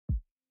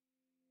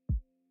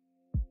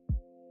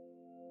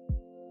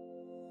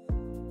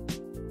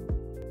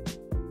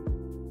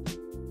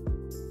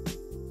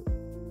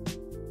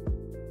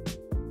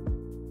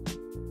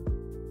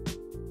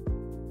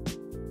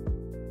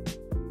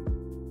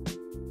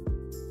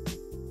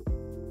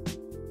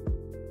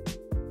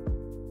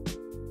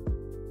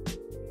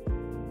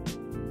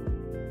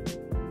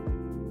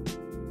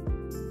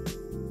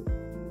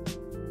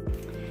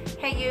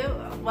Hey you,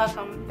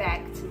 welcome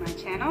back to my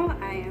channel.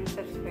 I am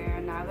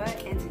Namaskar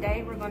Nava, and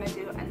today we're going to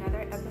do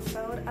another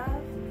episode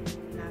of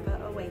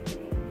Nava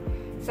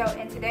Awakening. So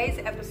in today's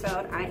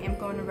episode, I am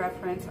going to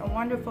reference a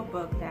wonderful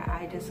book that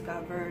I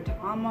discovered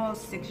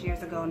almost 6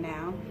 years ago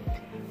now,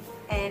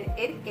 and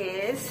it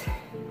is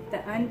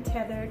The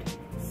Untethered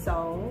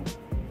Soul,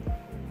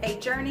 A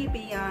Journey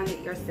Beyond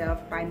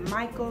Yourself by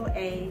Michael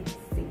A.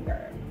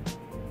 Singer.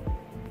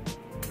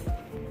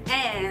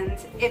 And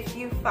if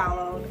you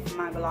followed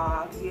my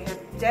blog, you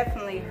have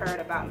definitely heard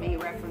about me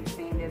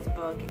referencing this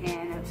book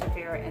in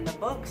Tavera in the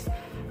Books,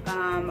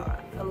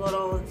 a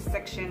little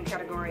section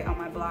category on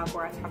my blog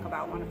where I talk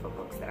about wonderful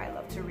books that I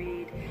love to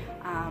read,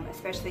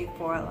 especially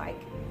for like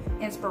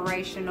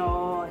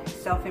inspirational,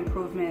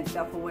 self-improvement,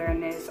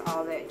 self-awareness,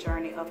 all that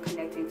journey of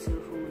connecting to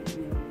who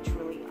you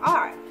truly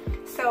are.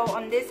 So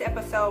on this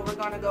episode, we're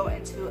going to go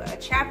into a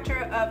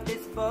chapter of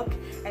this book,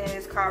 and it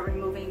is called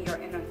Removing Your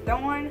Inner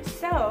Thorn.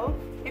 So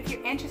if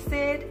you're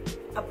interested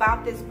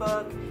about this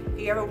book,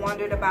 if you ever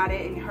wondered about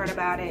it and heard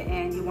about it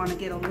and you want to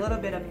get a little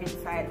bit of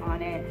insight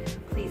on it,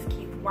 please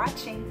keep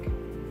watching.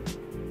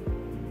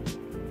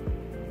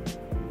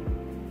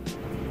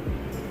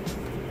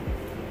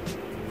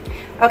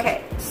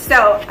 Okay,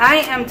 so I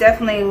am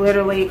definitely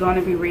literally going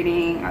to be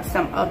reading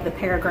some of the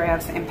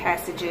paragraphs and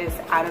passages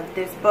out of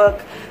this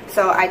book.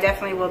 So I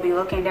definitely will be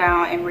looking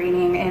down and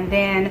reading, and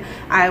then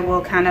I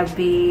will kind of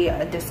be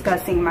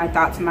discussing my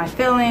thoughts and my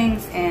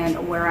feelings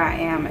and where I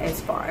am as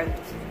far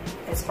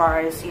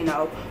as you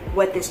know,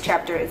 what this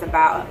chapter is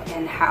about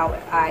and how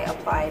I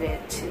applied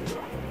it to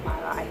my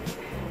life.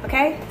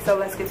 Okay, so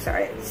let's get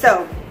started.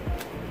 So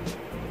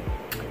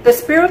the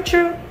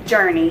spiritual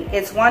journey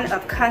is one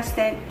of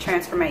constant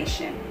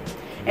transformation.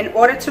 In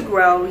order to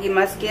grow, you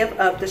must give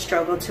up the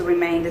struggle to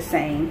remain the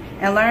same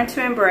and learn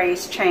to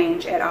embrace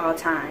change at all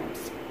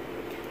times.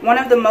 One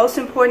of the most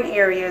important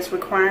areas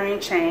requiring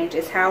change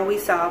is how we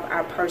solve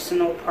our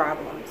personal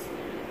problems.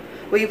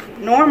 We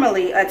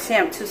normally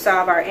attempt to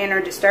solve our inner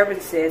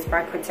disturbances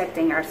by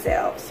protecting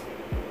ourselves.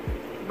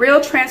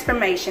 Real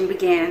transformation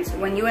begins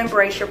when you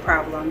embrace your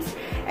problems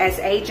as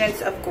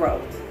agents of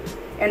growth.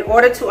 In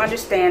order to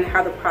understand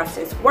how the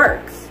process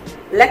works,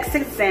 let's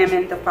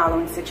examine the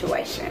following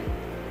situation.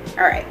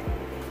 All right.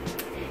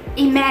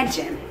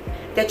 Imagine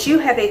that you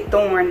have a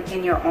thorn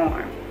in your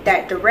arm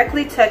that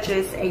directly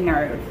touches a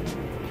nerve.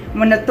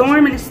 When the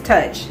thorn is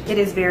touched, it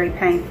is very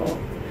painful.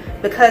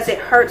 Because it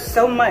hurts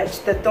so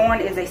much, the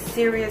thorn is a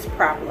serious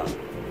problem.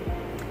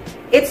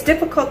 It's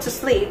difficult to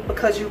sleep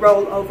because you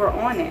roll over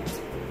on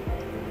it.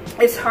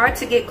 It's hard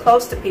to get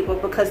close to people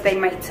because they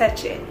might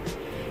touch it.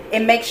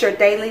 It makes your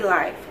daily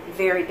life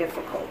very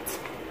difficult.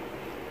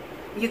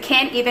 You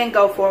can't even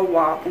go for a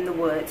walk in the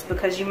woods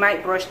because you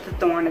might brush the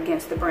thorn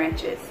against the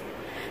branches.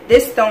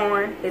 This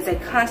thorn is a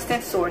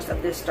constant source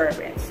of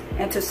disturbance,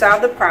 and to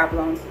solve the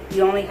problem,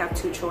 you only have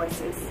two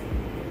choices.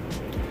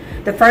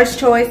 The first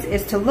choice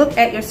is to look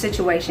at your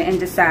situation and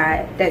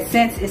decide that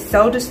since it's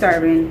so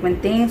disturbing when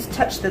things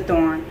touch the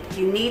thorn,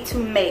 you need to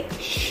make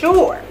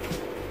sure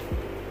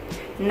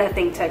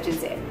nothing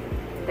touches it.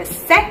 The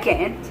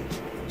second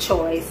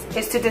choice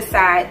is to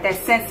decide that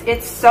since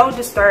it's so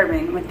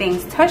disturbing when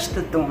things touch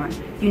the thorn,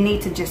 you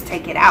need to just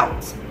take it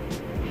out.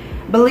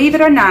 Believe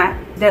it or not,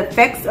 the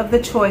effects of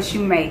the choice you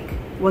make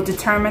will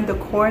determine the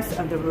course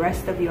of the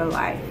rest of your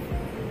life.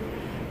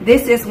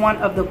 This is one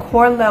of the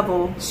core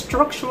level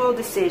structural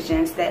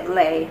decisions that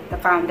lay the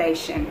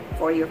foundation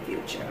for your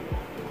future.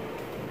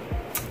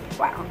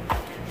 Wow.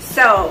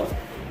 So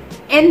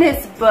in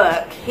this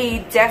book, he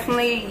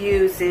definitely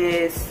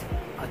uses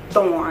a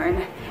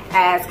thorn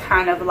as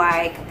kind of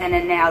like an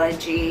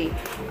analogy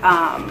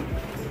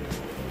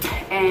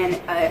and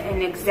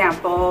an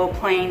example,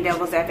 playing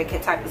devil's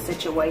advocate type of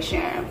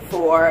situation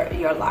for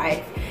your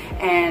life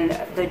and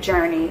the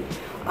journey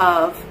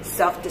of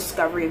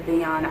self-discovery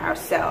beyond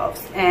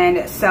ourselves.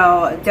 And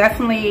so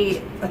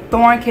definitely a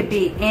thorn could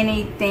be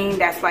anything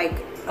that's like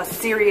a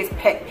serious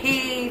pet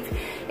peeve.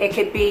 It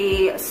could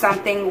be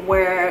something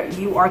where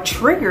you are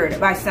triggered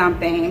by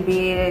something,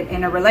 be it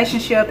in a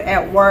relationship,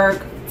 at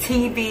work,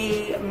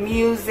 TV,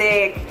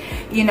 music,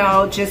 you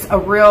know, just a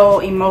real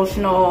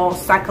emotional,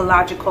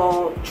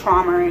 psychological,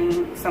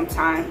 traumaing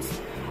sometimes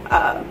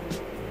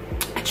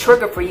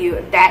trigger for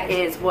you. That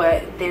is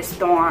what this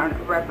thorn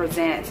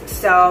represents.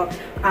 So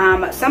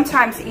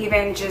sometimes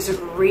even just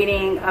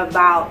reading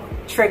about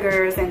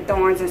triggers and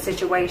thorns and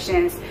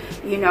situations,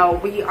 you know,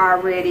 we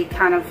already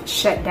kind of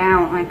shut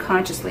down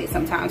unconsciously.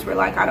 Sometimes we're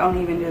like, I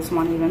don't even just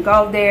want to even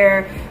go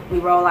there. We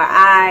roll our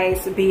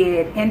eyes, be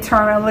it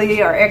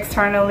internally or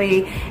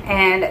externally,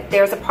 and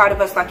there's a part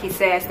of us, like he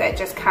says, that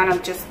just kind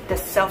of just the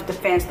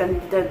self-defense,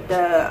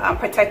 the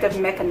protective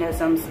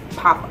mechanisms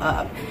pop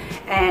up.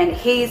 And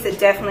he's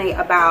definitely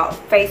about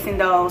facing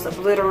those,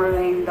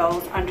 obliterating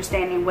those,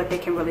 understanding what they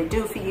can really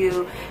do for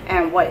you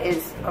and what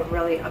is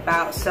really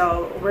about.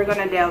 So we're going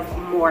to delve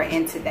more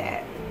into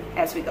that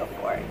as we go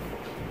forward.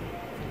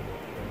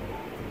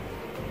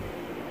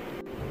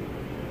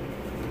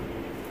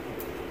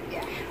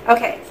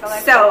 Okay,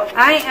 so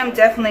I am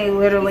definitely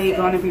literally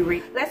going to be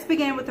reading. Let's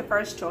begin with the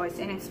first choice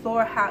and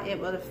explore how it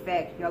will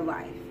affect your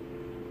life.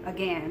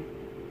 Again,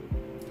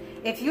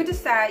 if you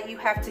decide you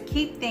have to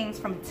keep things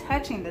from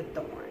touching the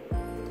thorn,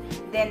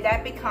 then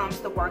that becomes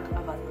the work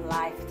of a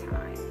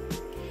lifetime.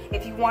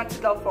 If you want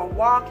to go for a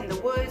walk in the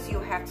woods,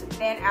 you'll have to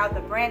thin out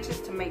the branches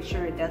to make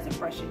sure it doesn't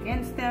brush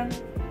against them.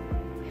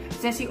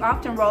 Since you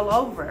often roll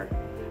over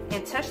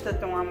and touch the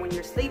thorn when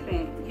you're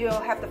sleeping, you'll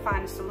have to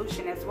find a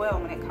solution as well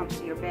when it comes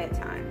to your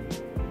bedtime.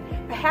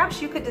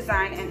 Perhaps you could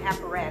design an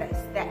apparatus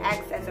that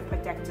acts as a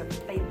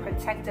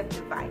protective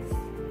device.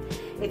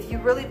 If you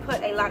really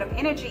put a lot of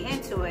energy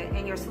into it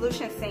and your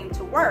solution seemed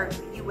to work,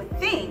 you would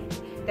think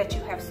that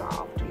you have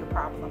solved your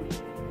problem.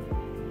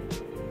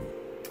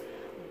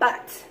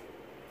 But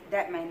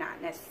that may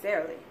not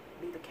necessarily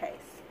be the case.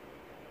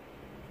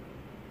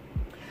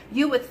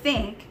 You would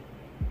think,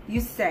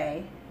 you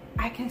say,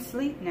 I can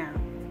sleep now.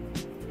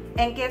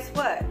 And guess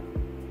what?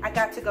 I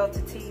got to go to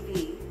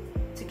TV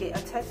to get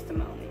a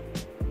testimony.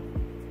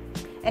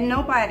 And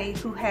nobody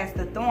who has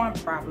the thorn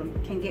problem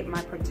can get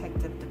my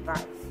protective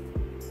device.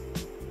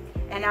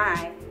 And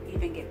I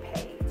even get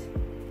paid.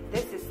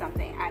 This is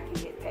something I can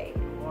get paid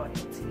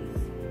royalties.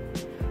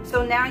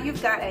 So now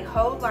you've got a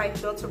whole life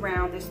built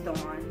around this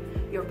thorn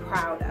you're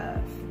proud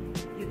of.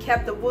 You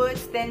kept the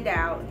woods thinned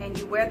out and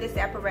you wear this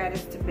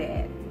apparatus to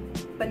bed.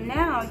 But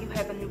now you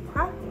have a new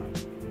problem.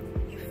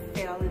 You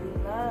fell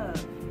in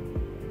love.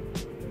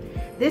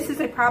 This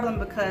is a problem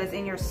because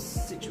in your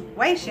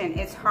situation,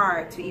 it's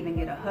hard to even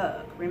get a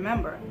hug.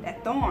 Remember,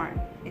 that thorn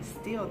is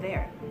still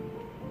there.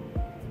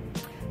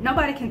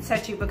 Nobody can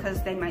touch you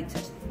because they might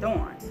touch the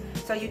thorn.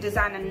 So you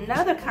design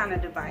another kind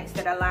of device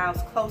that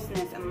allows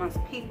closeness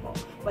amongst people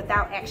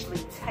without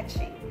actually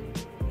touching.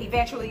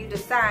 Eventually you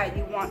decide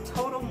you want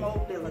total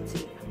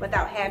mobility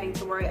without having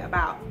to worry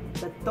about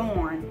the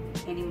thorn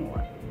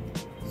anymore.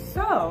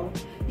 So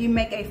you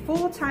make a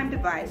full-time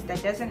device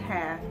that doesn't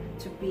have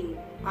to be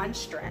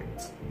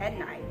unstrapped at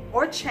night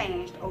or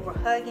changed over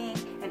hugging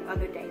and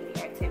other daily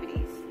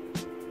activities.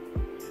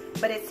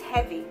 But it's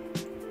heavy,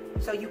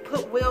 so you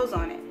put wheels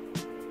on it,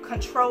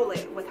 control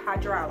it with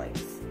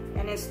hydraulics,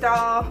 and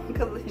install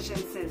collision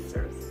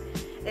sensors.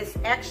 It's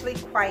actually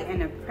quite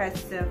an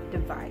impressive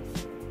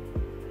device.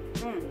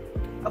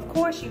 Of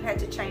course, you had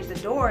to change the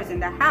doors in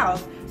the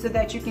house so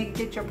that you can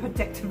get your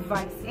protective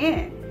device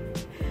in.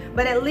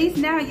 But at least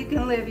now you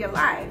can live your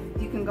life.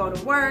 You can go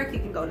to work, you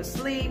can go to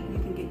sleep, you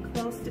can get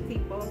close to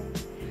people.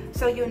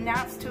 So you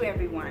announce to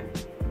everyone,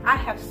 I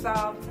have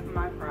solved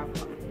my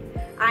problem.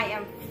 I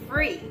am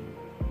free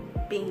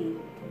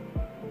being.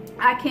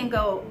 I can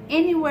go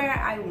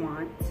anywhere I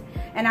want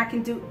and I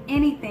can do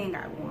anything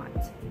I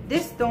want.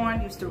 This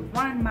thorn used to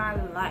run my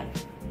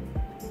life.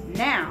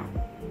 Now,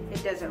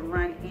 it doesn't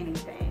run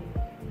anything.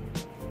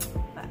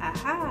 But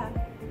aha,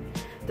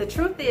 the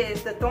truth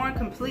is the thorn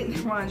completely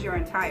runs your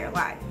entire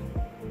life.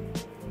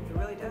 It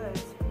really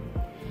does.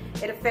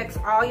 It affects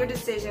all your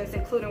decisions,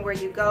 including where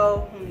you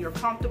go, whom you're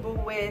comfortable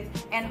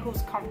with, and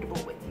who's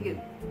comfortable with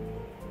you.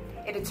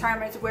 It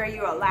determines where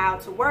you're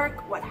allowed to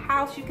work, what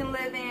house you can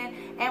live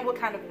in, and what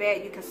kind of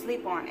bed you can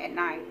sleep on at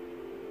night.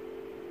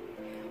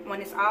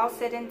 When it's all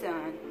said and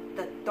done,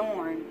 the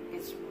thorn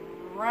is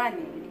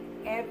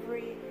running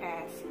every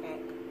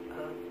aspect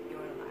of your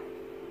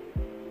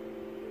life.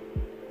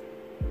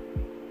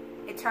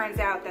 It turns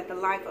out that the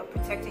life of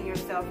protecting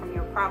yourself from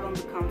your problem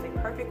becomes a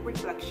perfect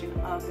reflection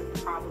of the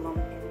problem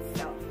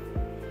itself.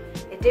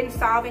 It didn't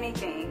solve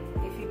anything.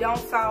 If you don't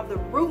solve the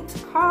root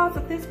cause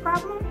of this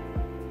problem,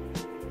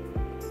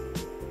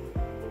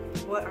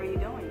 what are you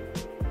doing?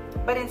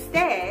 But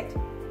instead,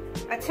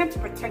 attempt to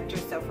protect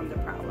yourself from the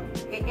problem.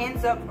 It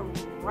ends up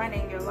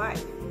running your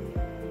life.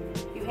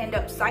 You end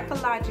up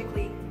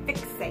psychologically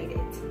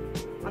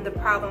fixated on the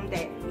problem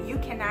that you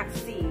cannot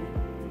see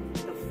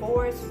the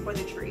forest for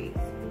the trees.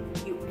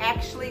 You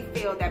actually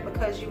feel that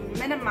because you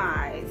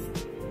minimize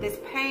this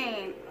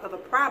pain of a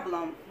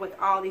problem with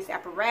all these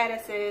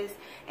apparatuses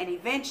and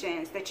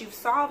inventions that you've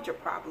solved your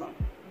problem.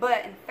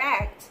 But in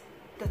fact,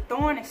 the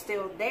thorn is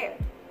still there.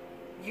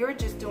 You're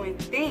just doing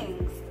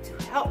things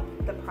to help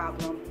the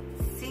problem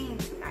seem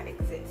to not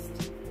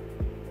exist.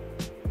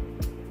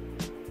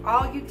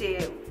 All you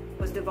did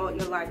was devote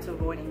your life to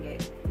avoiding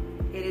it.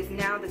 It is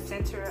now the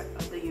center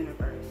of the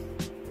universe.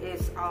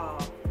 It's all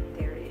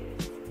there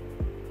is.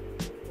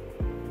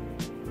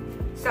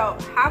 So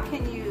how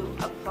can you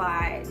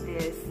apply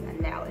this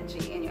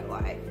analogy in your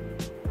life?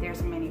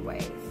 There's many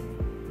ways.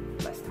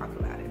 Let's talk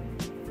about it.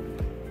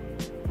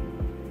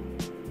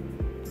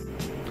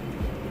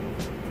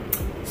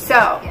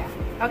 So,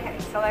 okay,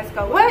 so let's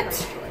go.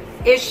 What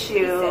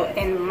issue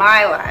in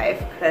my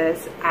life,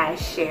 because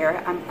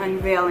I'm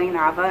unveiling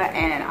Naava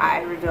and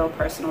I reveal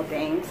personal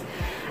things.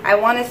 I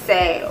want to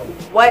say,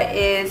 what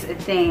is a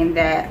thing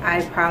that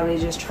I probably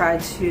just try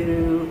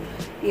to,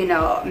 you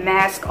know,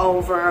 mask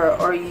over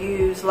or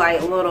use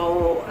like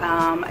little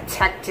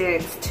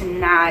tactics to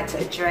not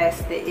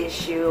address the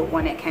issue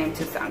when it came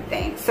to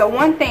something. So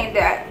one thing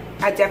that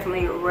I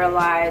definitely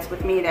realized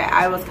with me, that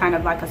I was kind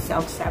of like a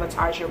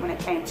self-sabotager when it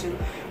came to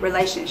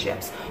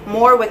relationships,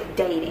 more with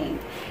dating.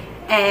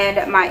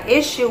 And my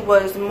issue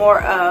was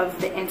more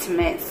of the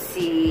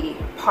intimacy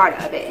part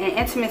of it. And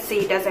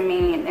intimacy doesn't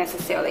mean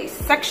necessarily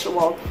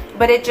sexual,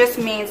 but it just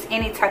means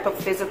any type of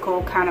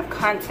physical kind of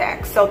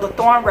contact. So the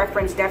Thorn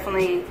reference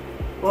definitely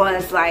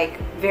was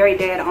like very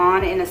dead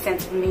on, in a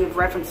sense of me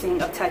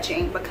referencing of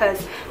touching,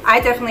 because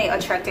I definitely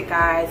attracted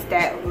guys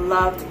that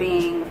loved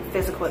being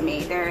physical with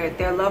me.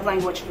 Their love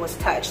language was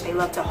touch. They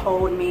love to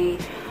hold me.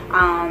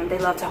 They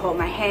love to hold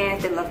my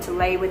hands. They love to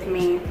lay with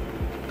me.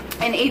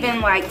 And even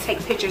like take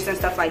pictures and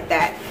stuff like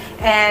that.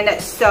 And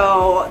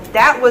so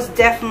that was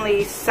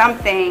definitely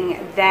something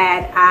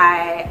that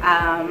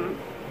I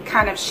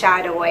kind of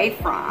shied away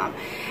from.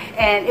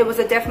 And it was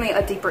definitely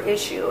a deeper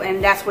issue,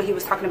 and that's what he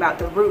was talking about,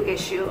 the root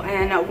issue.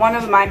 And one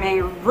of my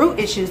main root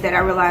issues that I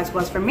realized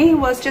was for me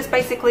was just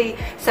basically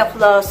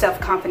self-love,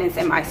 self-confidence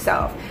in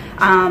myself.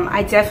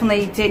 I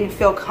definitely didn't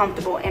feel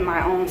comfortable in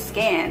my own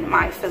skin.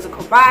 My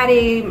physical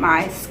body,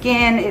 my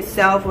skin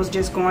itself was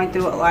just going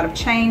through a lot of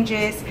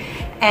changes.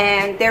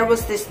 And there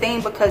was this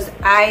thing, because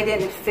I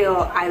didn't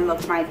feel I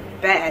looked my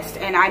best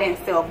and I didn't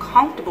feel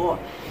comfortable.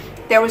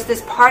 There was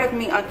this part of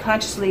me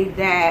unconsciously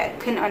that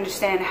couldn't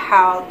understand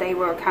how they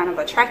were kind of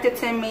attracted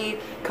to me,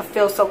 could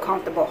feel so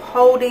comfortable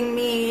holding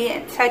me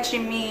and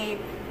touching me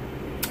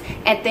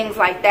and things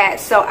like that.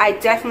 So I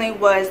definitely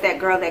was that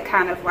girl that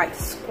kind of like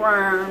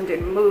squirmed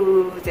and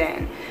moved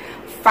and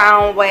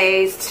found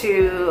ways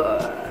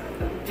to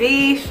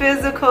be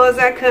physical as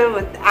I could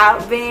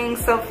without being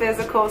so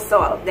physical,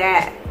 so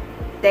that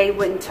they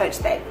wouldn't touch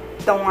that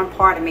Thorn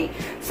part of me,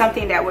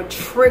 something that would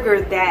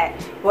trigger that,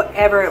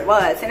 whatever it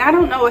was. And I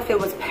don't know if it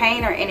was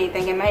pain or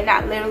anything. It may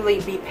not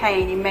literally be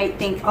pain. You may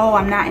think, oh,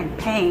 I'm not in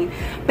pain,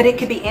 but it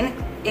could be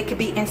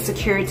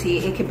insecurity,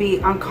 it could be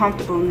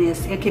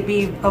uncomfortableness, it could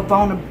be a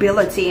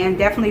vulnerability, and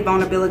definitely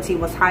vulnerability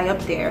was high up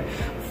there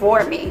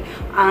for me.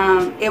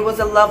 It was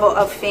a level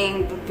of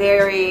being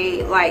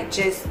very like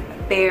just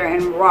bare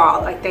and raw,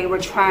 like they were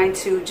trying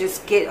to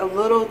just get a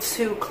little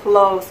too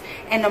close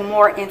in a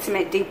more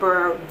intimate,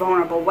 deeper,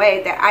 vulnerable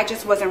way that I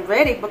just wasn't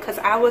ready, because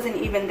I wasn't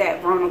even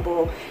that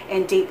vulnerable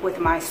and deep with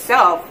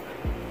myself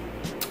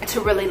to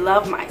really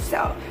love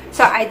myself.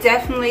 So I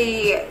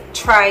definitely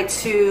tried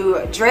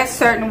to dress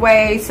certain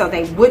ways so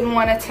they wouldn't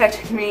want to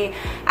touch me.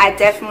 I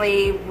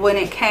definitely, when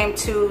it came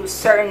to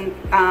certain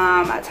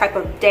type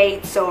of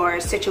dates or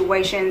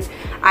situations,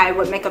 I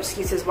would make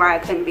excuses why I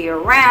couldn't be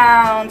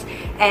around.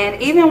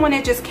 And even when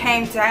it just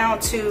came down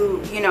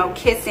to, you know,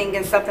 kissing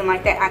and something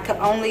like that, I could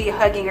only,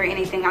 hugging or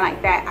anything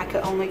like that, I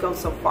could only go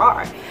so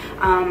far.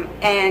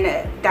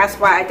 And that's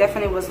why I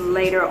definitely was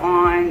later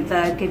on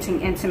the getting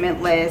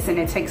intimate list, and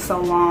it takes so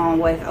long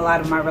with a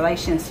lot of my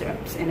relationships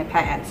in the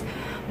past.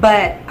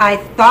 But I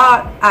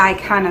thought I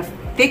kind of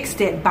fixed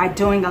it by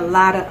doing a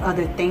lot of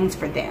other things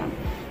for them,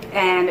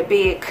 and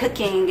be it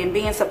cooking and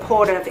being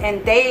supportive,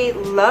 and they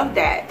loved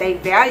that, they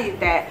valued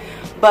that.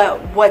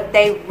 But what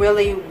they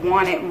really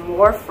wanted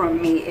more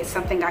from me is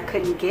something I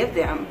couldn't give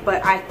them.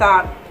 But I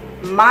thought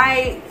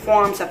my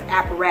forms of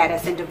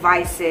apparatus and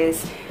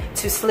devices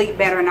to sleep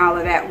better and all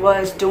of that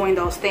was doing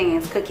those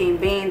things, cooking,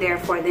 being there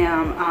for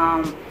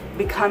them,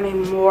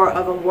 becoming more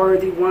of a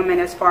worthy woman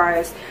as far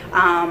as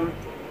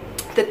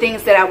the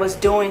things that I was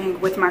doing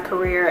with my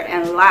career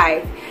and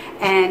life.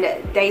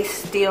 And they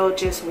still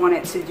just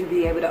wanted to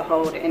be able to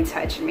hold and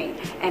touch me.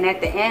 And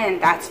at the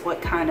end, that's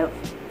what kind of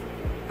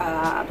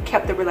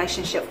kept the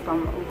relationship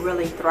from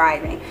really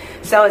thriving.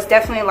 So it's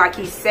definitely like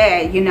he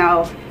said, you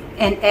know,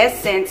 in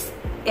essence,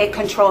 it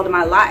controlled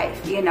my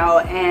life, you know,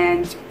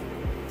 and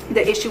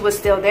the issue was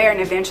still there,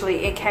 and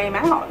eventually it came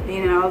out,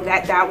 you know,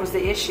 that was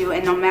the issue.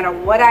 And no matter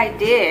what I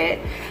did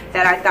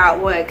that I thought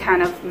would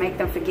kind of make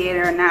them forget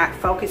or not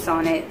focus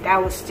on it,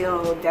 that was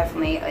still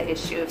definitely an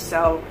issue.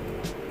 So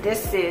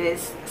this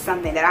is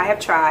something that I have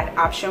tried,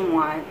 option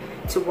 1,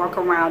 to work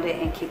around it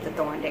and keep the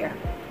thorn there.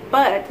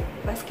 But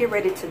let's get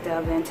ready to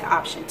delve into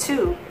option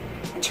 2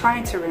 and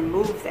trying to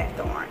remove that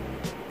thorn.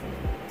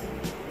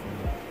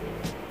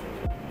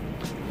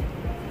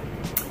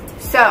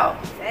 So,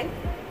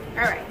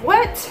 alright,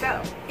 what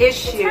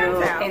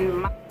issue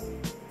in my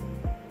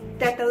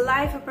that the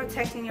life of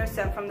protecting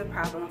yourself from the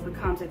problem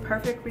becomes a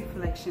perfect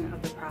reflection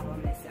of the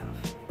problem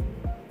itself.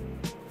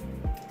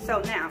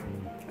 So now,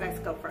 let's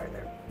go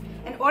further.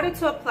 In order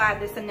to apply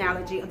this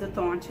analogy of the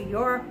thorn to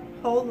your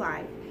whole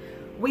life,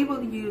 we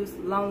will use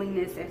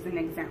loneliness as an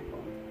example.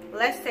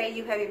 Let's say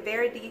you have a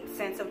very deep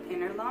sense of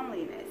inner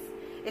loneliness.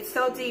 It's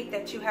so deep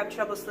that you have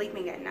trouble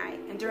sleeping at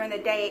night, and during the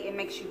day it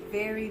makes you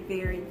very,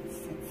 very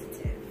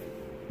sensitive.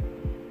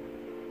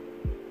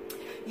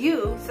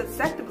 You,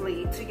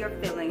 susceptibly to your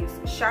feelings,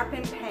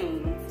 sharpen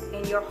pains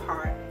in your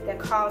heart that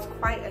cause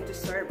quite a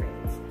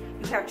disturbance.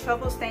 You have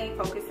trouble staying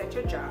focused at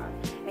your job,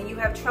 and you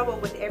have trouble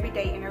with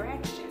everyday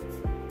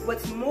interactions.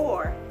 What's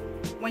more,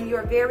 when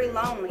you're very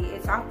lonely,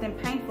 it's often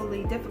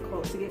painfully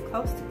difficult to get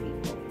close to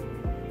people.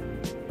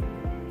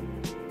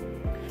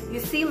 You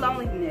see,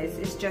 loneliness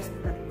is just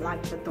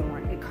like the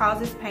thorn. It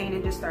causes pain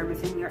and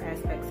disturbance in your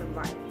aspects of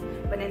life.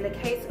 But in the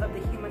case of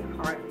the human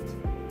heart,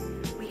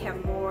 we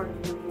have more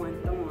than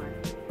one thorn.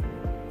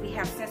 We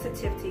have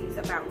sensitivities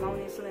about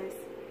loneliness,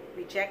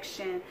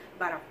 rejection,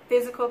 about our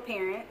physical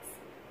appearance,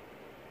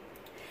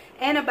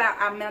 and about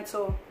our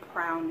mental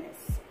proudness.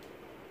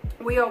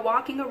 We are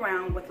walking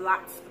around with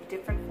lots of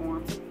different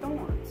forms of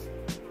thorns.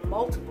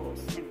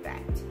 Multiples, in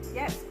fact.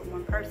 Yes, for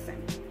one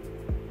person.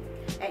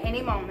 At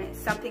any moment,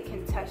 something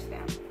can touch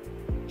them,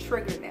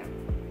 trigger them,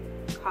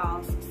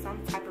 cause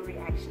some type of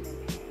reaction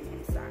and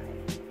pain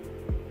inside.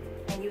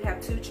 And you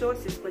have two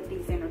choices with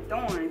these inner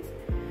thorns,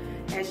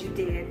 as you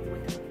did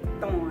with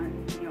the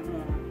thorn in your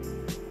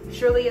arm.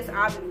 Surely it's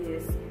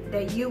obvious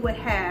that you would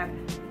have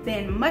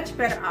been much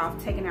better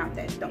off taking out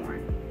that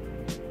thorn.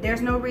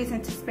 There's no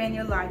reason to spend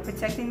your life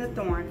protecting the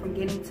thorn from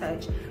getting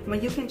touched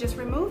when you can just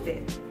remove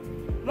it.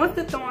 Once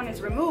the thorn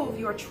is removed,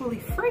 you are truly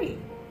free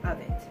of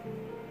it.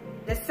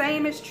 The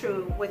same is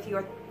true with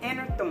your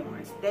inner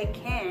thorns. They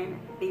can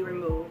be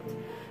removed.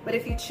 But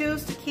if you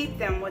choose to keep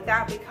them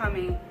without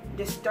becoming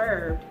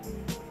disturbed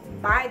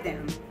by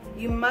them,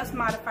 you must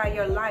modify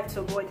your life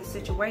to avoid the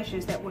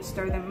situations that will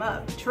stir them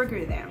up,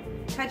 trigger them,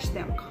 touch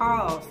them,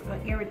 cause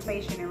an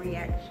irritation and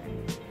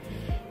reaction.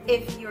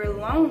 If you're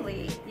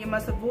lonely, you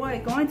must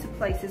avoid going to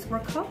places where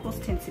couples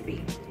tend to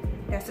be.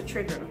 That's a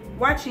trigger.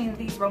 Watching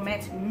these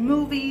romantic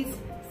movies,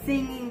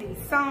 singing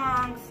these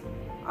songs,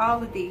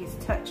 all of these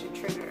touch and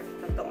trigger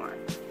the thorn.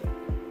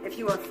 If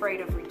you are afraid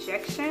of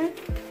rejection,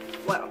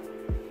 well,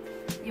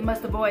 you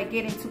must avoid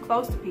getting too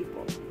close to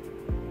people.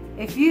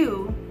 If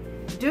you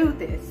do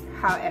this,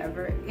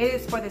 however, it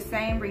is for the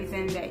same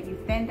reason that you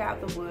thinned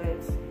out the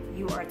woods.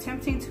 You are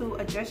attempting to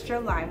adjust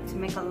your life to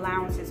make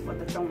allowances for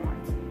the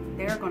thorns.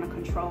 They're going to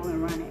control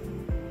and run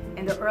it.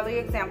 In the early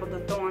example,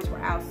 the thorns were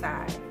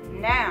outside.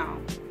 Now,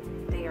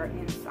 they are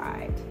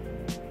inside.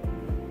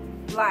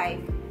 Like,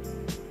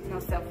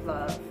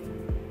 self-love,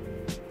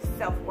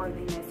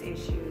 self-worthiness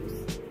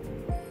issues,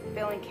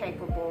 feeling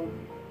capable,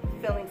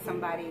 feeling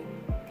somebody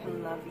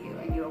can love you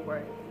and you're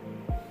worthy.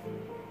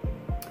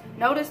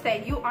 Notice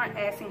that you aren't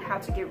asking how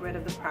to get rid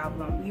of the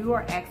problem. You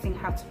are asking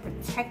how to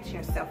protect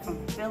yourself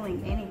from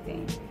feeling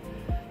anything.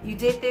 You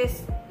did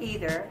this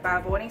either by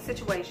avoiding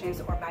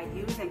situations or by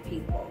using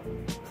people,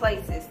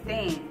 places,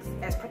 things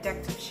as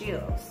protective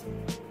shields.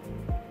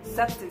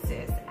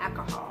 Substances,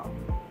 alcohol,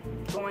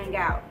 going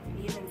out,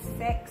 even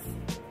sex.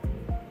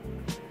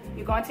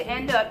 You're going to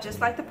end up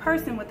just like the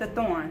person with the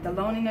thorn. The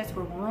loneliness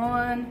will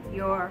ruin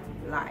your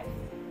life.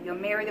 You'll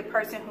marry the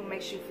person who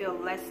makes you feel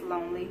less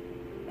lonely,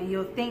 and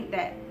you'll think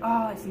that,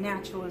 oh, it's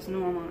natural, it's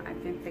normal,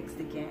 I've been fixed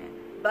again.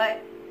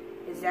 But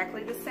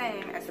exactly the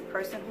same as the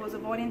person who is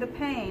avoiding the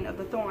pain of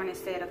the thorn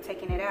instead of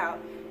taking it out,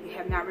 you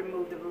have not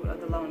removed the root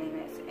of the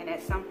loneliness, and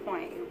at some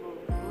point it will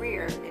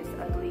rear its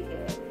ugly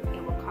head.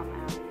 It will come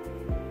out.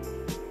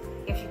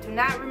 If you do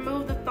not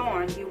remove the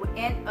thorn, you will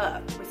end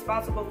up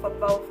responsible for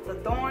both the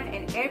thorn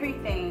and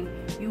everything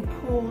you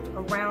pulled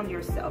around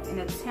yourself in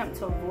an attempt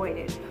to avoid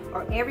it,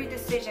 or every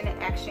decision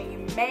and action you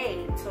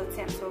made to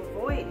attempt to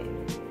avoid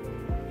it.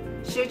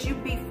 Should you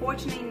be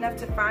fortunate enough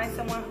to find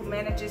someone who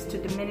manages to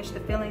diminish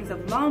the feelings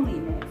of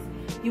loneliness,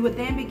 you would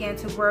then begin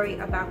to worry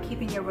about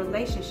keeping your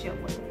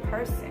relationship with the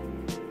person.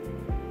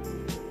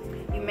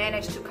 You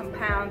manage to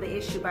compound the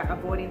issue by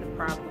avoiding the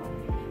problem.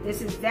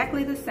 This is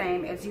exactly the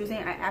same as using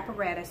an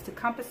apparatus to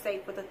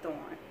compensate for the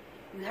thorn.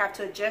 You have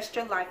to adjust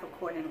your life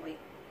accordingly.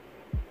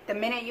 The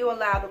minute you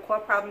allow the core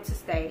problem to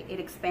stay, it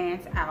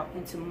expands out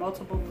into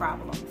multiple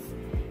problems.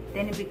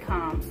 Then it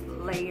becomes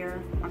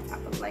layer on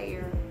top of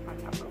layer on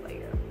top of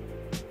layer.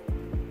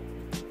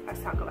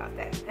 Let's talk about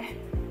that.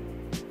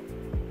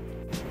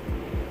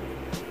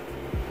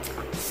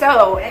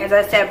 So, as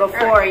I said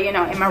before, in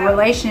my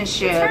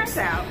relationships,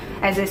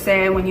 as I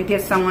said, when you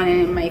get someone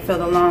and it may feel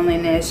the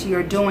loneliness,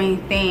 you're doing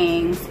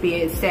things, be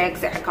it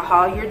sex,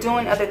 alcohol, you're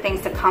doing other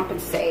things to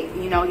compensate,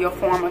 your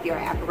form of your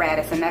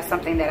apparatus, and that's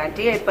something that I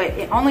did, but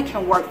it only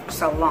can work for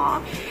so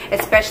long,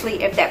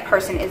 especially if that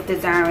person is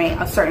desiring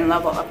a certain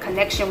level of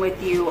connection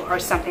with you or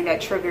something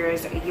that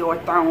triggers your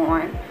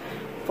thorn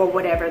for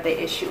whatever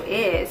the issue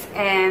is.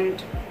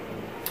 And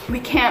we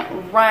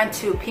can't run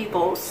to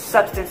people's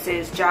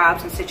substances,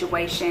 jobs, and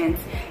situations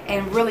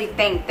and really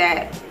think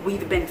that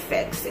we've been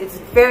fixed. It's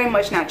very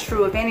much not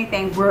true. If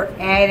anything, we're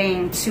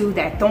adding to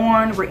that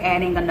thorn, we're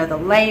adding another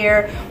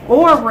layer,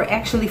 or we're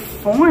actually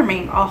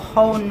forming a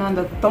whole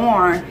nother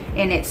thorn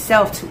in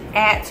itself to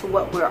add to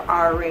what we're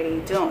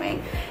already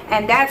doing.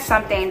 And that's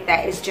something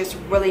that is just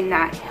really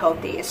not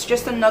healthy. It's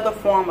just another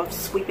form of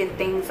sweeping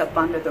things up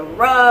under the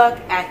rug,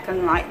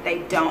 acting like they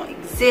don't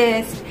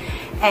exist.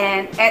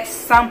 And at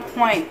some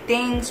point,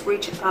 things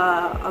reach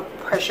a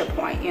pressure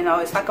point. You know,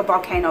 it's like a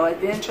volcano.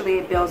 Eventually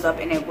it builds up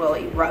and it will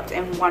erupt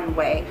in one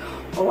way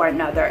or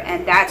another.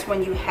 And that's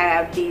when you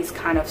have these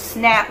kind of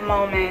snap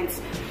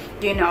moments.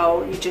 You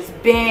know, you just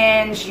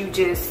binge, you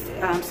just,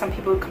 some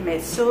people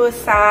commit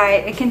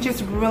suicide. It can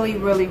just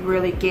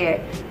really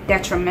get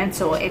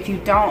detrimental if you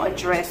don't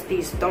address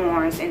these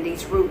thorns and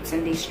these roots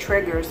and these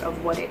triggers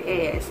of what it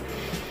is.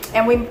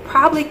 And we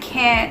probably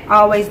can't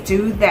always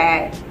do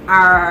that.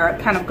 Our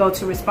kind of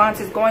go-to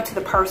response is going to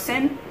the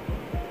person,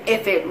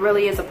 if it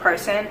really is a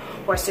person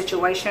or a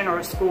situation or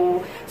a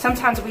school.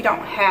 Sometimes we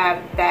don't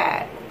have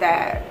that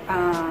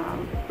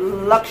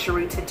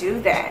luxury to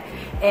do that,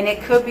 and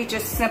it could be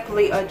just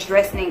simply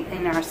addressing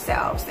in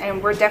ourselves.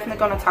 And we're definitely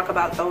going to talk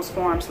about those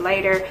forms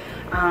later,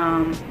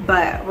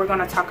 but we're going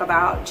to talk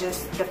about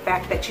just the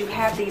fact that you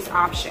have these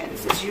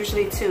options. It's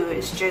usually two.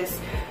 It's just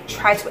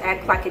try to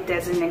act like it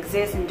doesn't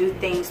exist and do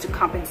things to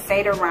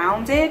compensate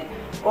around it,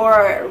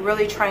 or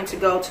really trying to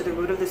go to the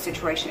root of the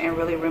situation and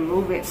really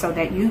remove it so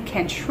that you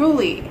can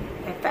truly,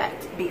 in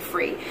fact, be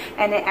free.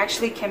 And it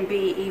actually can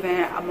be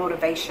even a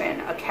motivation,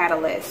 a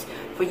catalyst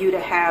for you to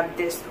have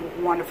this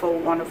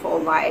wonderful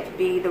life.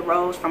 Be the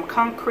rose from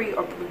concrete,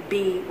 or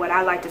be what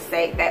I like to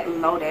say, that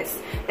lotus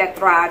that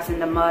thrives in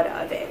the mud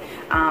of it.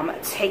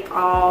 Take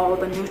all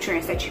the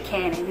nutrients that you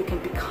can, and you can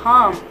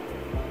become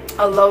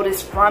a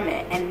lotus from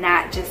it, and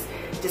not just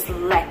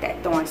let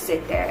that thorn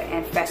sit there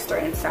and fester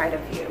inside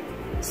of you.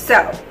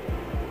 So,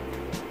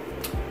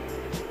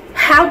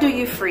 how do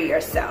you free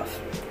yourself?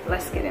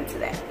 Let's get into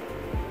that.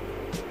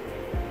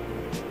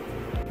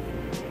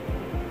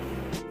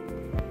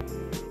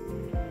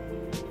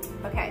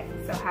 Okay,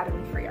 so how do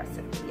we free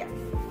ourselves? Yes.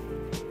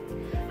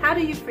 How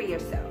do you free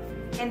yourself?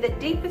 In the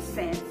deepest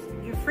sense,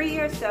 you free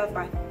yourself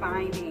by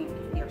finding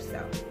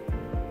yourself.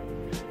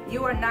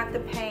 You are not the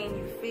pain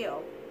you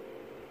feel,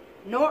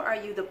 nor are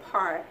you the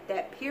part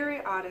that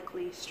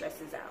periodically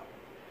stresses out.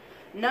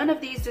 None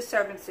of these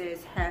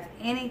disturbances have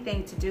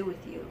anything to do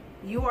with you.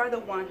 You are the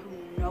one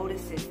who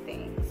notices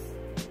things.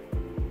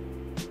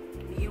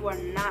 You are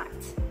not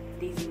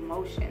these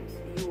emotions.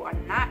 You are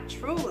not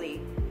truly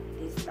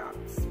these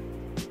thoughts.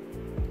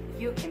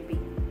 You can be,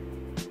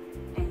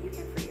 and you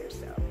can free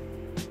yourself.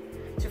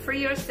 To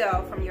free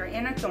yourself from your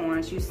inner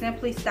thorns, you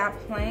simply stop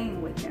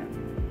playing with them.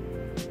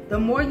 The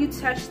more you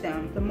touch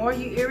them, the more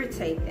you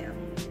irritate them,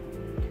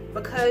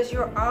 because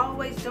you're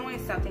always doing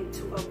something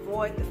to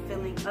avoid the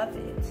feeling of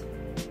it.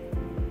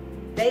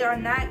 They are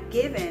not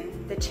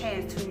given the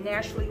chance to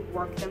naturally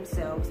work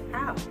themselves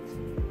out.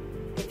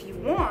 If you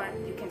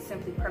want, you can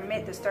simply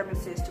permit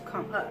disturbances to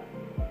come up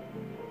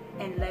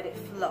and let it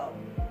flow.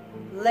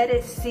 Let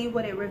it see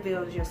what it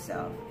reveals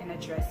yourself and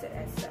address it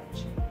as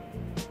such.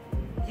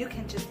 You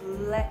can just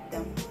let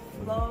them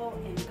flow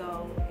and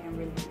go and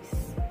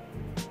release.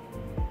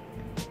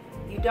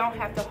 You don't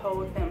have to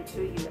hold them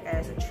to you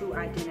as a true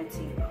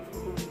identity of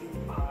who you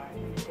are.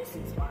 This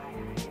is why I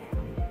am.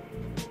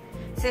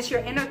 Since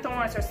your inner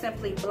thorns are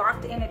simply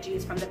blocked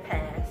energies from the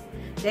past,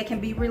 they can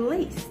be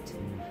released.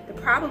 The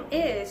problem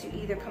is you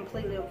either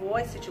completely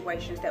avoid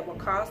situations that will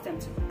cause them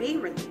to be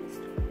released,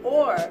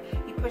 or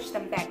you push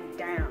them back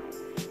down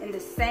in the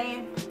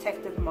same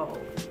protective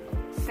mode,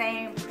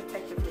 same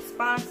protective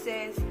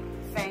responses,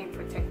 same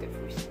protective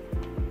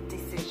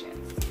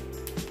decisions.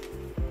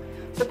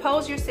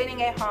 Suppose you're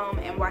sitting at home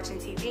and watching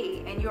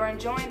TV, and you're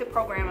enjoying the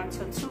program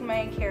until two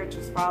main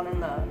characters fall in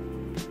love.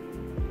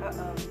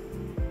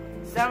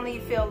 Suddenly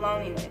you feel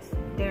loneliness.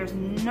 There's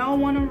no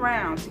one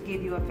around to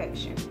give you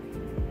affection.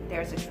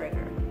 There's a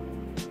trigger.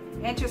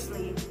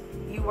 Interestingly,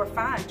 you were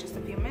fine just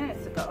a few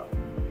minutes ago.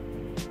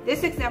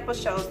 This example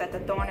shows that the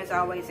thorn is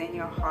always in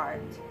your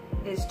heart.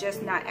 It's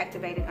just not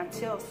activated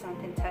until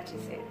something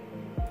touches it.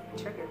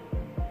 Trigger.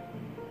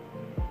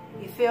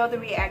 You feel the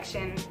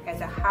reaction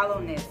as a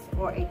hollowness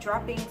or a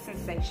dropping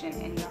sensation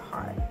in your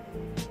heart.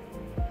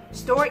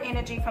 Stored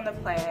energy from the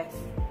past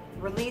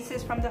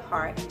releases from the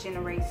heart and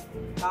generates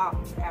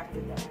thoughts after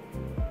that.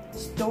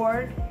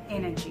 Stored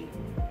energy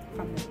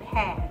from the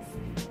past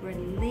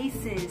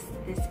releases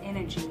this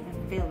energy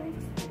and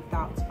feelings, and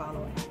thoughts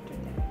follow after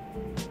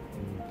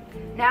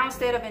that. Now,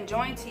 instead of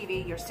enjoying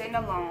TV, you're sitting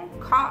alone,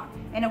 caught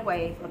in a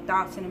wave of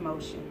thoughts and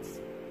emotions.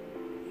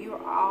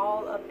 You're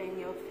all up in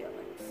your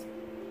feelings.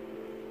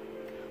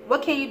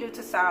 What can you do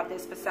to solve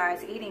this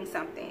besides eating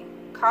something,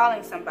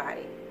 calling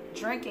somebody,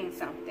 drinking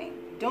something,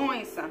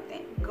 doing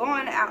something,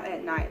 going out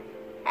at night,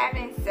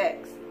 having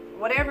sex,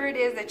 whatever it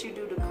is that you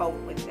do to cope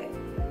with it?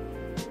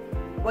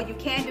 What you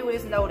can do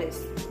is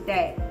notice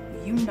that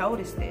you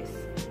notice this.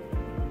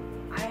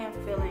 I am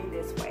feeling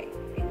this way.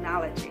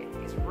 Acknowledge it.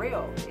 It's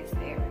real. It's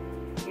there.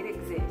 It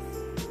exists.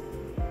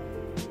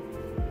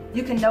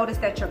 You can notice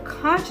that your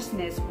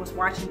consciousness was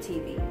watching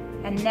TV,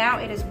 and now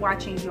it is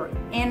watching your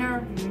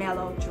inner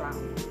melodrama.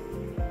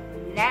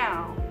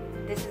 Now,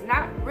 this is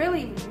not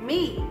really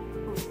me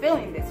who's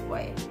feeling this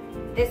way.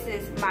 This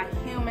is my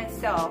human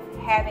self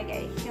having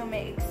a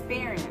human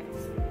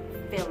experience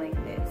feeling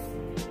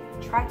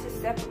this. Try to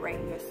separate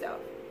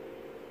yourself.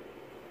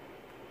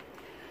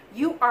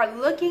 you are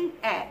looking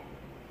at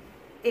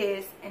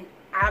is an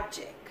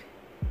object.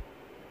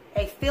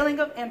 A feeling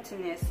of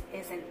emptiness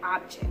is an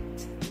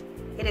object.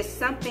 It is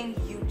something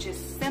you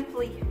just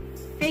simply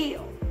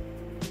feel.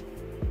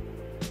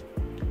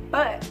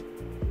 But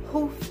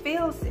who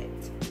feels it?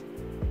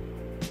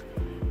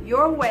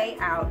 Your way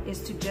out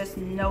is to just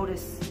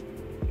notice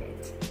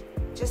it,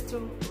 just to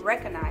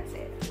recognize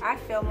it. I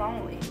feel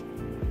lonely.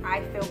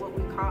 I feel what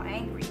we call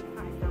angry.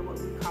 I feel what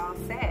we call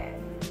sad.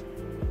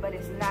 But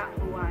it's not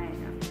who I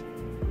am.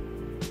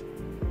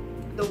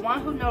 The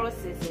one who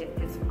notices it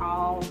is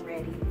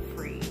already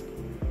free,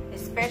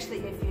 especially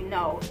if you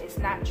know it's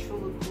not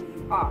truly who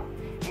you are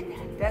and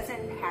it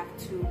doesn't have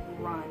to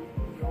run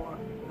your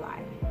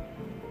life.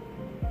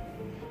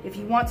 If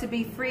you want to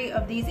be free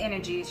of these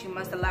energies, you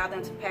must allow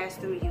them to pass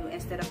through you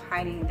instead of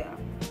hiding them,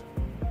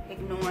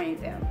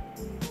 ignoring them,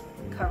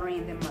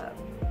 covering them up.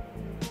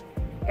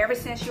 Ever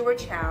since you were a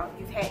child,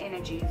 you've had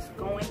energies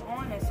going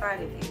on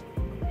inside of you.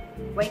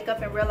 Wake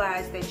up and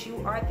realize that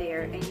you are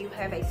there and you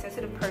have a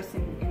sensitive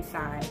person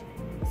inside.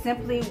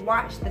 Simply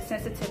watch the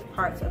sensitive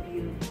parts of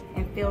you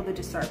and feel the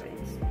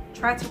disturbance.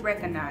 Try to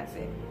recognize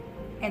it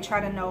and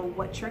try to know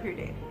what triggered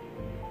it.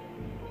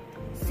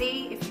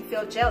 See if you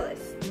feel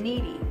jealous,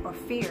 needy, or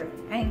fear,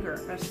 anger,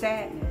 or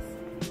sadness,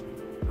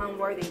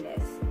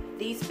 unworthiness.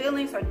 These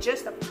feelings are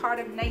just a part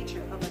of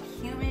nature of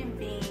a human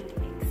being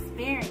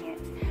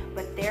experience,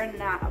 but they're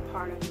not a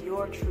part of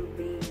your true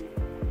being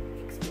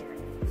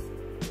experience.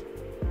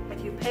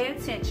 If you pay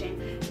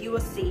attention, you will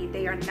see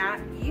they are not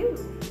you.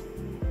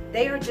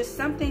 They are just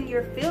something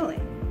you're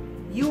feeling.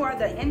 You are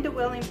the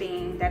indwelling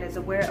being that is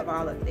aware of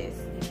all of this.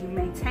 If you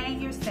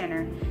maintain your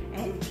center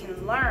and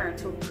can learn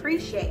to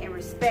appreciate and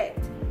respect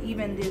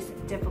even this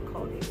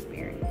difficult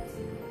experience.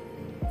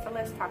 So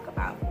let's talk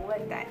about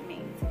what that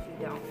means if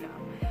you don't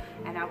know.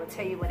 And I will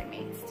tell you what it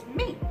means to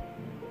me.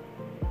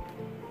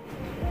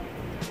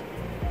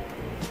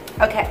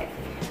 Okay,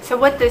 so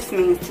what this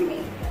means to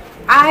me.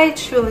 I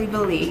truly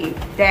believe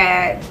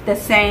that the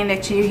saying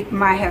that you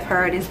might have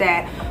heard is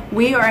that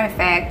we are in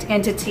fact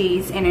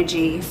entities,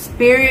 energy,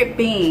 spirit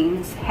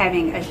beings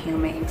having a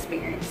human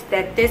experience.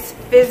 That this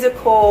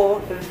physical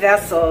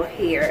vessel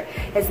here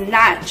is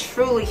not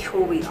truly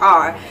who we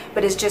are,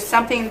 but it's just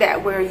something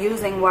that we're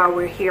using while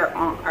we're here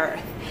on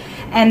earth.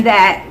 And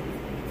that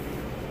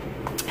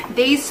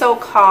these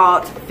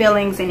so-called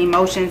feelings and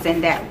emotions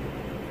and that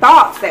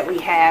thoughts that we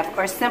have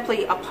are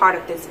simply a part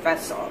of this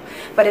vessel,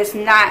 but it's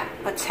not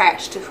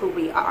attached to who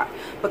we are,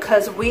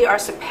 because we are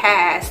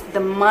surpassed the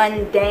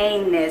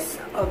mundaneness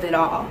of it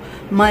all.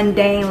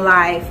 Mundane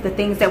life, the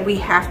things that we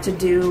have to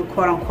do,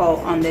 quote unquote,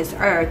 on this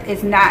earth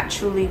is not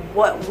truly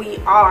what we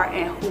are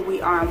and who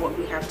we are and what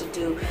we have to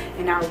do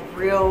in our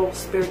real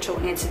spiritual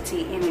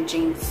entity,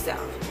 energy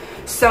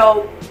self.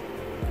 So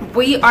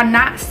we are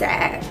not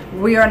sad,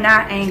 we are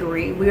not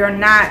angry, we are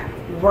not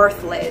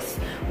worthless,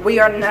 we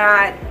are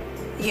not,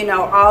 you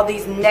know, all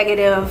these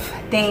negative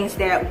things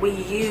that we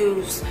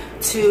use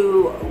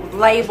to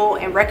label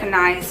and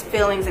recognize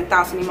feelings and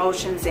thoughts and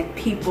emotions and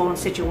people and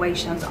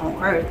situations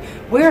on earth.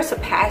 We're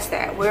surpassed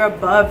that. We're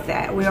above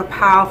that. We are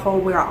powerful.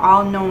 We are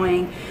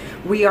all-knowing.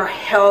 We are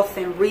health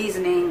and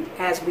reasoning,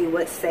 as we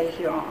would say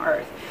here on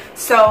earth.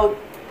 So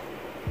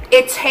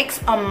it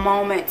takes a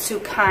moment to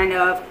kind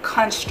of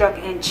construct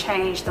and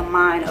change the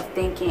mind of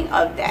thinking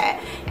of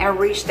that and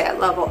reach that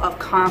level of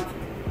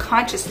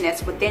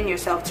consciousness within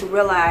yourself to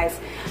realize,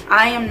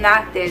 I am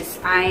not this,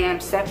 I am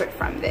separate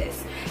from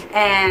this.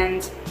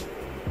 And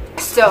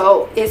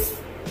so it's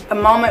a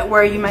moment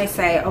where you may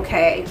say,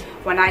 okay,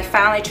 when I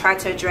finally try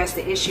to address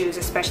the issues,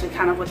 especially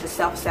kind of with the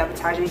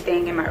self-sabotaging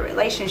thing in my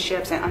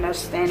relationships and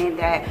understanding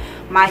that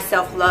my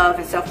self-love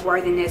and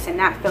self-worthiness and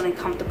not feeling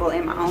comfortable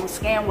in my own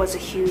skin was a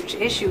huge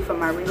issue for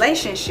my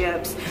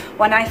relationships.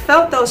 When I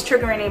felt those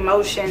triggering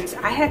emotions,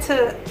 I had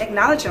to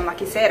acknowledge them. Like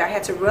you said, I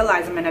had to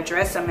realize them and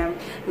address them and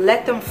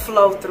let them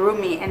flow through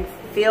me and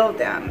feel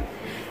them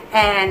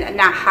and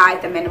not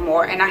hide them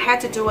anymore. And I had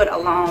to do it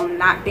alone,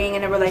 not being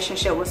in a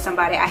relationship with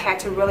somebody. I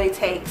had to really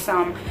take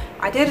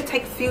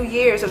a few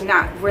years of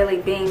not really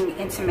being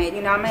intimate.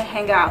 You know, I may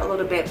hang out a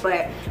little bit,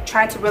 but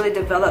trying to really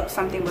develop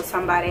something with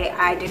somebody,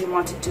 I didn't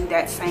want to do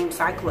that same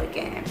cycle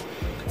again.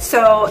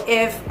 So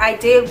if I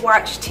did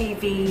watch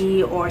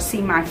TV or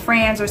see my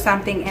friends or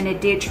something and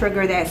it did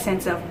trigger that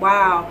sense of,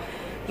 wow,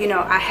 you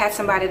know, I had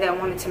somebody that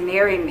wanted to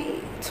marry me,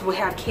 to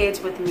have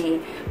kids with me,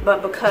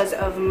 but because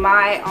of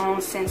my own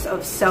sense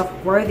of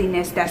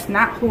self-worthiness, that's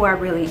not who I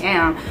really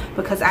am,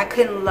 because I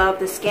couldn't love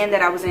the skin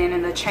that I was in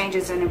and the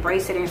changes and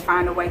embrace it and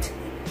find a way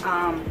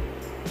to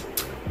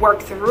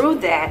work through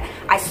that,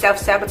 I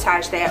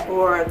self-sabotaged that,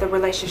 or the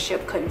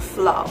relationship couldn't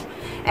flow.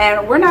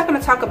 And we're not going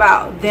to talk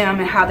about them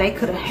and how they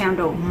could have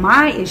handled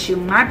my issue,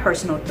 my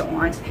personal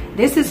thorns.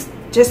 This is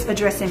just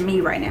addressing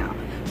me right now,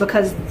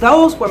 because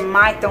those were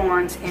my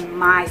thorns in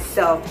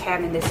myself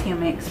having this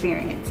human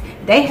experience.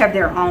 They have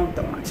their own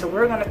thorns, so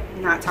we're going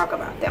to not talk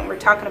about them. We're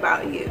talking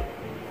about you.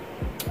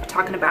 We're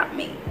talking about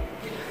me.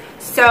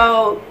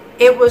 So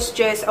it was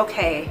just,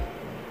 okay,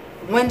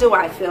 when do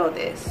I feel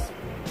this?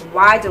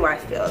 Why do I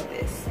feel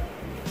this?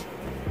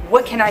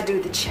 what can I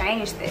do to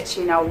change this?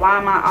 You know, why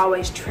am I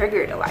always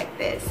triggered like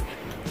this?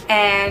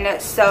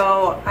 And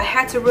so I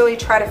had to really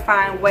try to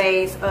find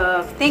ways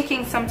of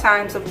thinking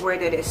sometimes of where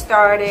did it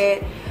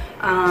started.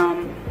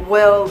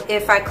 Well,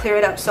 if I clear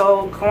it up,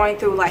 so going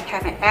through like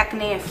having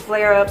acne and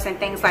flare-ups and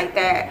things like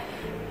that,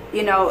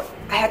 you know,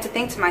 I had to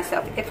think to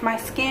myself, if my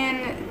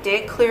skin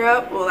did clear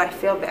up, will I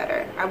feel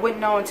better? I wouldn't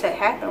know until it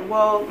happened.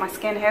 Well, my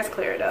skin has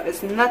cleared up.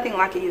 It's nothing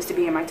like it used to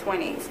be in my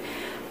 20s.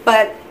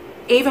 But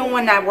even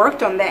when I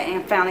worked on that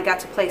and finally got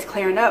to place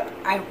clearing up,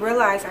 I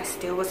realized I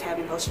still was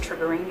having those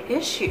triggering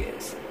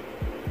issues.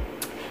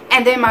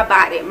 And then my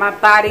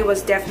body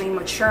was definitely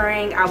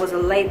maturing. I was a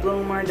late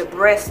bloomer. The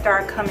breasts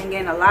started coming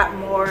in a lot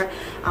more.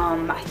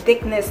 My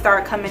thickness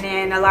started coming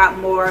in a lot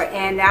more.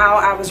 And now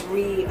I was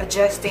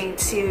readjusting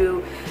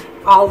to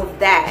all of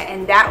that.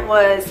 And that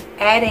was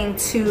adding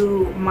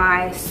to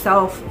my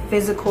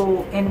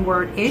physical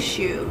inward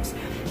issues.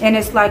 And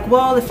it's like,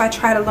 well, if I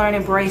try to learn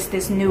embrace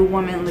this new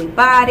womanly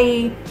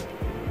body,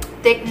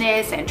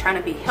 thickness, and trying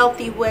to be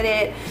healthy with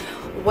it,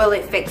 will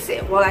it fix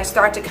it? Well, I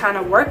start to kind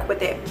of work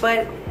with it.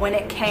 But when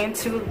it came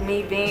to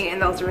me being in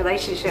those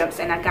relationships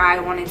and a guy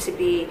wanted to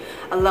be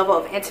a level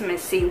of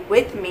intimacy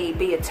with me,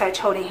 be a touch,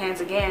 holding hands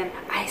again,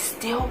 I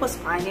still was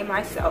finding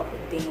myself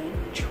being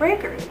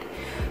triggered.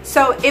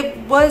 So it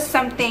was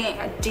something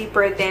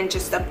deeper than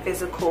just a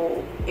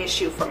physical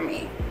issue for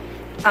me.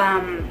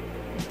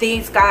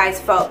 These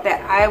guys felt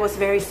that I was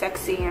very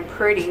sexy and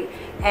pretty,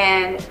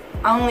 and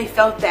I only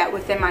felt that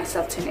within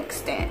myself to an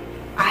extent.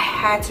 I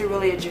had to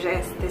really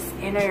address this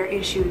inner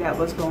issue that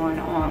was going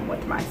on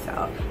with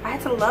myself. I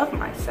had to love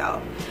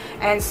myself.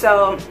 And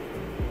so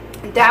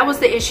that was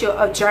the issue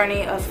of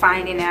journey of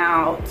finding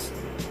out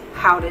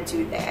how to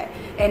do that.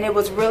 And it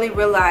was really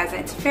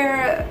realizing,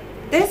 Tafera,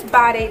 this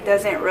body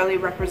doesn't really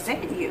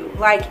represent you.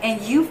 Like,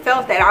 and you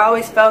felt that. I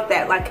always felt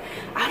that. Like,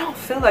 I don't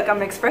feel like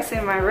I'm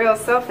expressing my real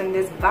self in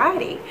this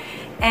body.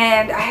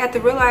 And I had to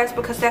realize,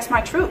 because that's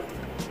my truth.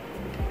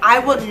 I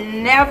would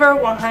never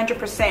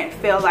 100%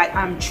 feel like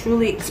I'm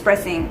truly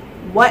expressing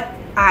what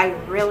I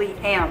really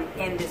am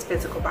in this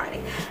physical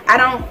body. I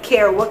don't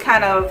care what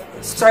kind of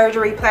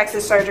surgery,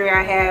 plastic surgery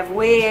I have,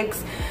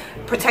 wigs,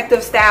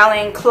 protective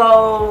styling,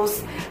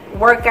 clothes,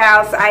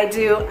 workouts I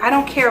do. I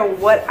don't care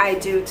what I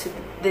do to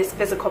this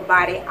physical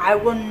body. I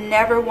will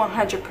never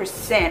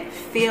 100%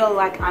 feel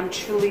like I'm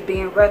truly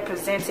being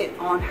represented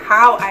on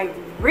how I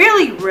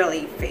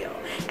really feel.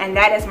 And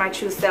that is my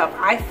true self.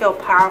 I feel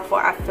powerful.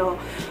 I feel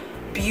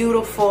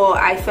beautiful.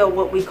 I feel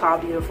what we call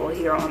beautiful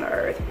here on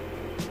earth.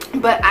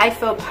 But I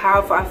feel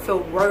powerful. I feel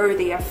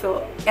worthy. I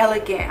feel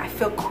elegant. I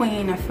feel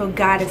queen. I feel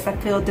goddess. I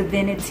feel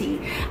divinity.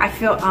 I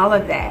feel all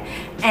of that.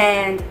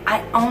 And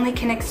I only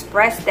can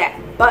express that,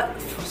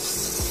 but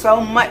so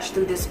much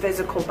through this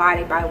physical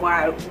body, by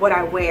what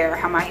I wear,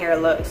 how my hair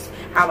looks,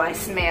 how I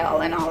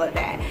smell, and all of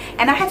that.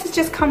 And I had to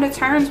just come to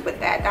terms with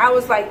that. That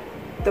was like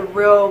the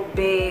real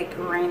big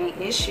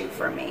reigning issue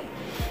for me.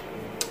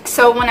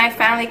 So when I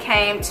finally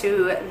came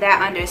to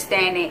that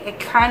understanding, it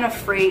kind of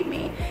freed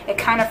me. It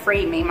kind of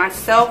freed me.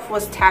 Myself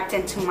was tapped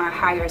into my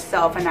higher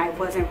self, and I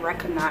wasn't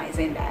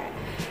recognizing that.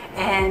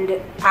 And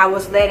I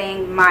was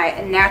letting my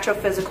natural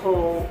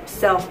physical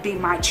self be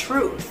my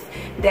truth.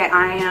 That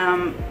I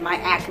am my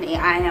acne,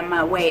 I am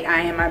my weight,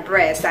 I am my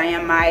breasts, I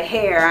am my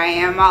hair, I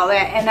am all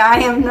that, and I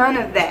am none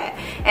of that.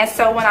 And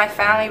so when I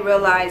finally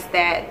realized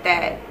that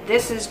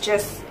this is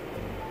just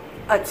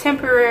a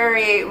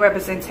temporary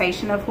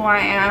representation of who I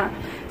am,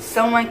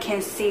 someone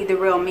can see the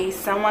real me.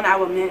 Someone I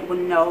would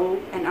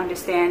know and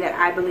understand that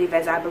I believe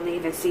as I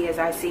believe and see as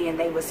I see, and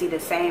they will see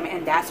the same,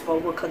 and that's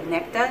what will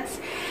connect us.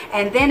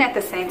 And then at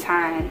the same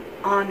time,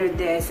 honor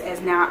this as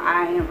now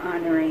I am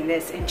honoring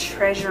this and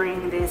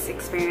treasuring this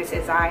experience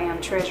as I am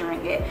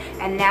treasuring it.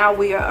 And now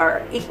we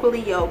are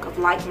equally yoked of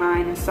like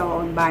mind and soul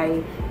and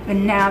body.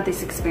 And now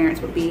this experience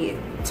will be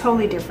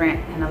totally different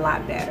and a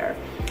lot better.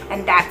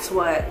 And that's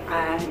what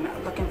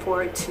I'm looking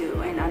forward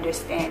to and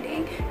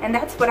understanding. And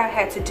that's what I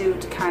had to do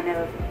to kind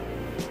of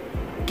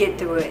get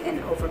through it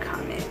and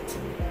overcome it.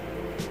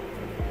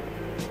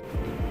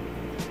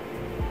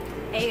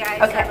 Hey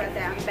guys, okay. Sorry about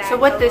that. I'm back. So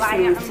what this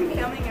means to me,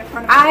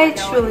 I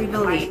truly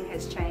believe lighting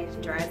has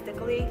changed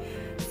drastically.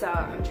 So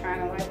I'm trying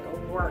to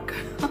like work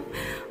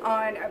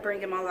on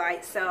bringing my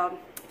light. So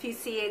if you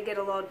see it get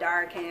a little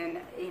dark and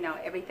you know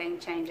everything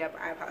change up,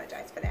 I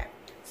apologize for that.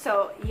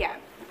 So yeah,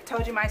 I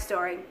told you my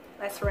story.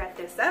 Let's wrap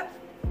this up.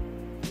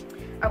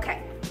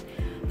 Okay,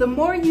 the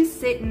more you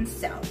sit in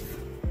self,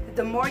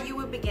 the more you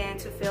will begin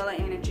to feel an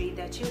energy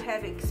that you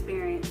have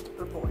experienced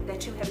before,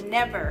 that you have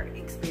never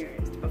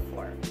experienced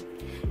before.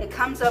 It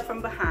comes up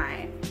from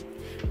behind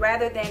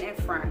rather than in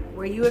front,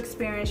 where you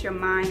experience your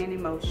mind and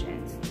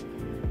emotions.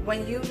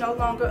 When you no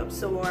longer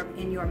absorb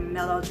in your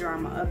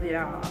melodrama of it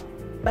all,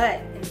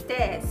 but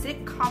instead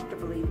sit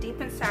comfortably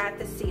deep inside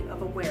the seat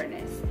of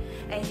awareness,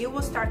 and you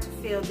will start to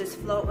feel this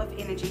flow of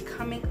energy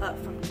coming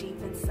up from deep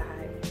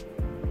inside.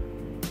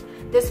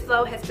 This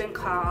flow has been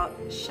called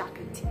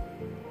Shakti.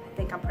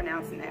 think I'm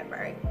pronouncing that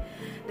right.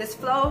 This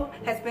flow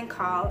has been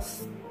called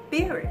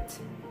spirit.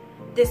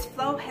 This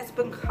flow has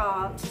been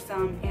called to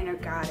some inner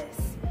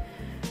goddess.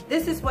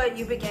 This is what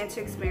you begin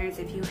to experience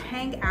if you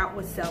hang out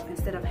with self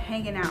instead of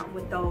hanging out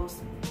with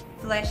those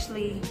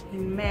fleshly,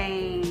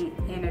 humane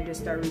inner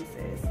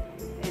disturbances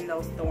and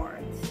those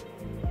thorns.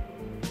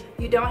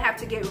 You don't have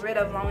to get rid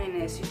of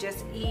loneliness. You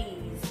just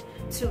ease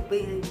to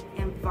be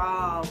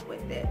involved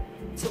with it,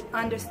 to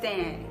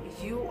understand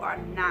you are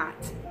not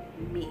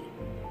me,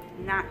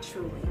 not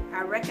truly.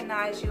 I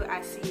recognize you,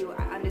 I see you,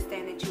 I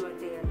understand that you are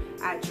there,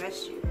 I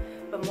address you,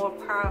 but more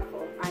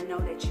powerful, I know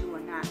that you are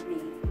not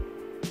me.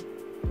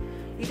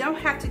 You don't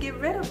have to get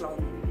rid of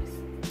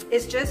loneliness.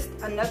 It's just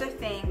another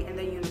thing in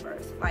the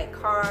universe, like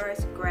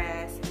cars,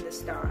 grass, and the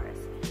stars.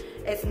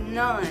 It's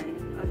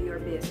none of your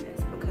business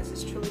because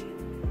it's truly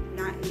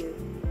not you.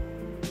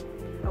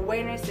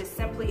 Awareness is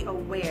simply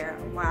aware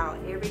while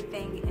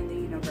everything in the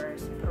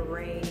universe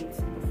parades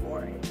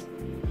before it.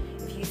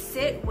 If you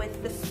sit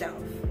with the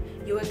self,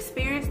 you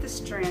experience the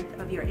strength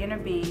of your inner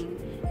being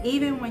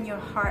even when your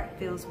heart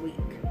feels weak.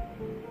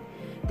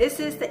 This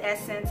is the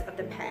essence of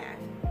the path.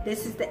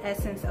 This is the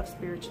essence of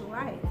spiritual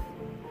life.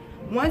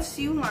 Once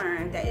you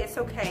learn that it's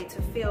okay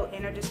to feel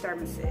inner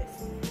disturbances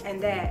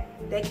and that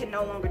they can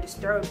no longer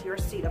disturb your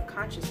seat of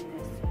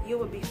consciousness, you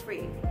will be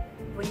free.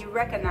 When you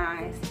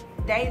recognize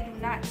they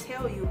do not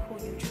tell you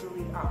who you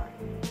truly are.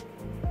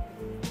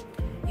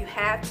 You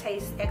have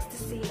taste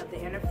ecstasy of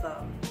the inner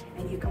flow,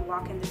 and you can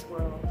walk in this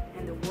world,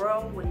 and the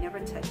world will never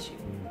touch you.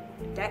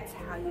 That's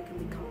how you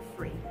can become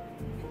free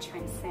and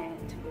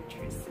transcend to your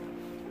true self.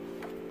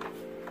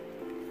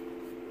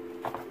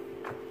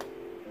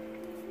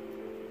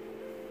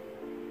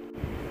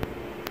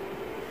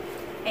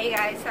 Hey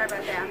guys, sorry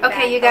about that.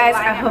 Okay, you guys,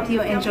 I hope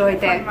you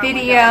enjoyed that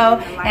video,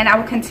 and I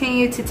will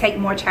continue to take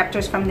more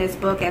chapters from this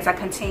book as I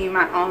continue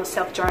my own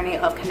self journey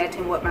of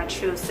connecting with my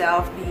true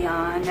self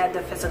beyond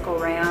the physical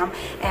realm.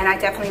 And I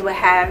definitely will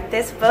have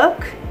this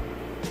book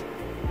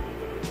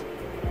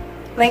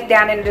link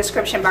down in the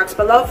description box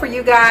below for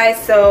you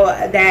guys so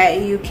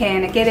that you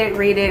can get it,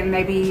 read it, and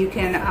maybe you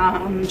can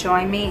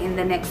join me in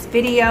the next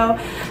video.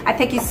 I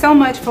thank you so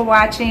much for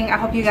watching. I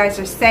hope you guys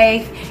are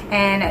safe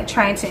and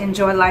trying to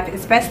enjoy life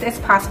as best as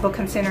possible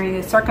considering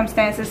the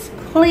circumstances.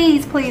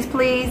 Please, please,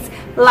 please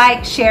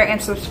like, share,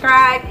 and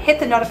subscribe. Hit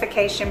the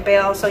notification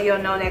bell so you'll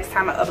know next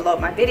time I upload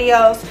my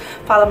videos.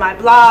 Follow my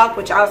blog,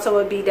 which also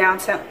will be down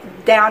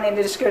in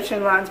the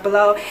description lines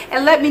below,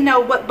 and let me know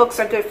what books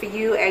are good for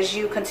you as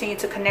you continue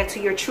to connect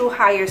to your true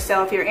higher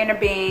self, your inner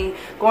being,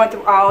 going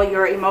through all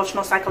your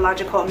emotional,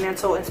 psychological,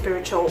 mental, and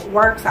spiritual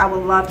works. I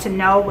would love to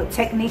know what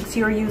techniques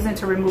you're using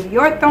to remove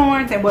your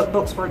thorns and what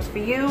books works for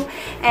you.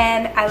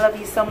 And I love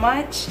you so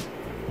much.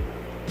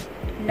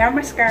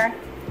 Namaskar,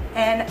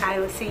 and I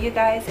will see you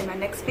guys in my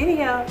next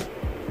video.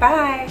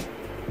 Bye.